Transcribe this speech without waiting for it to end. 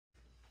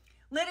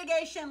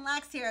Litigation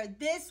Lex here.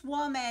 This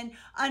woman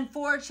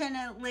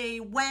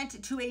unfortunately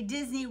went to a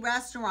Disney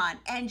restaurant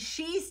and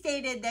she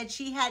stated that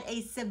she had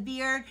a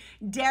severe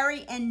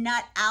dairy and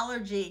nut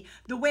allergy.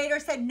 The waiter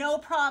said, "No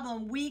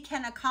problem, we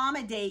can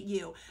accommodate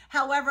you."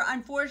 However,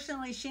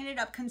 unfortunately, she ended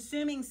up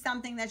consuming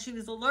something that she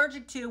was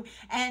allergic to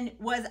and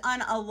was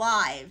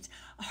unalived.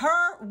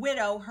 Her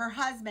widow, her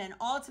husband,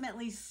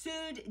 ultimately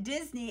sued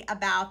Disney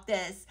about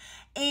this.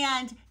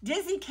 And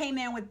Disney came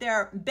in with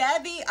their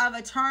bevy of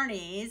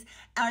attorneys,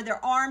 or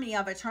their army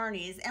of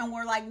attorneys, and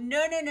were like,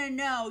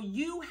 no,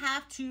 you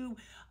have to,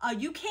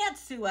 you can't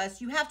sue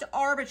us. You have to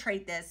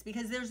arbitrate this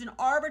because there's an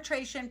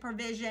arbitration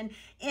provision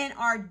in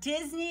our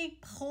Disney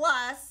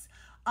Plus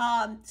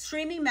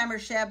streaming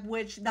membership,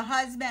 which the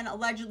husband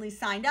allegedly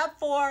signed up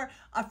for,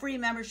 a free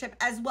membership,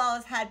 as well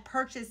as had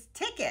purchased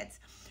tickets.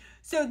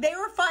 So they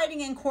were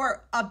fighting in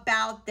court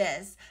about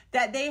this,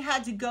 that they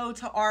had to go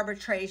to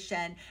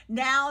arbitration.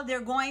 Now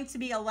they're going to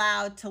be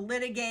allowed to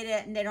litigate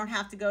it and they don't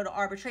have to go to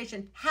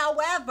arbitration.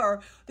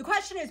 However, the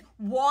question is,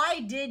 why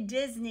did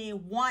Disney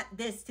want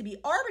this to be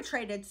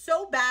arbitrated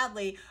so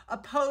badly,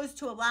 opposed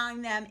to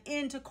allowing them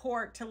into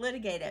court to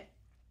litigate it?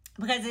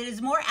 Because it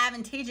is more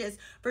advantageous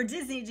for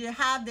Disney to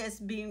have this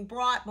being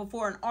brought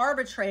before an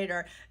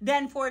arbitrator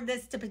than for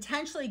this to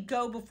potentially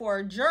go before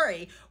a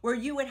jury, where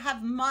you would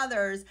have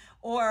mothers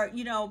or,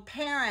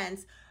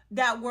 parents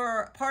that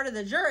were part of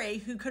the jury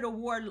who could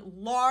award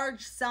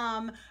large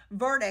sum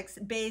verdicts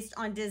based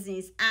on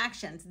Disney's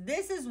actions.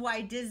 This is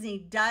why Disney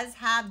does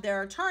have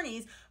their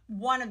attorneys,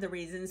 one of the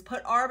reasons,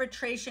 put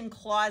arbitration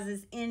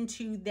clauses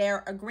into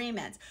their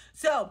agreements.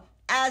 So,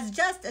 as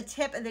just a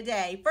tip of the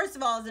day, first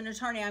of all, as an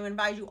attorney, I would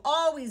advise you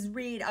always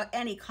read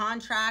any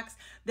contracts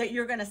that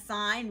you're going to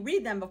sign.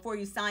 Read them before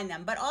you sign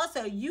them. But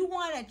also, you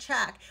want to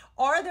check,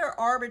 are there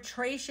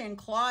arbitration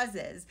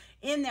clauses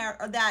in there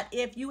that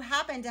if you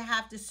happen to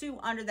have to sue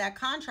under that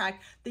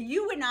contract, that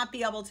you would not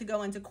be able to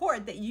go into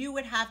court, that you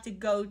would have to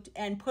go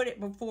and put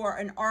it before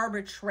an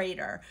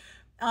arbitrator?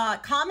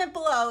 Comment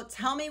below.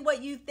 Tell me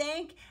what you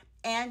think.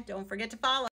 And don't forget to follow.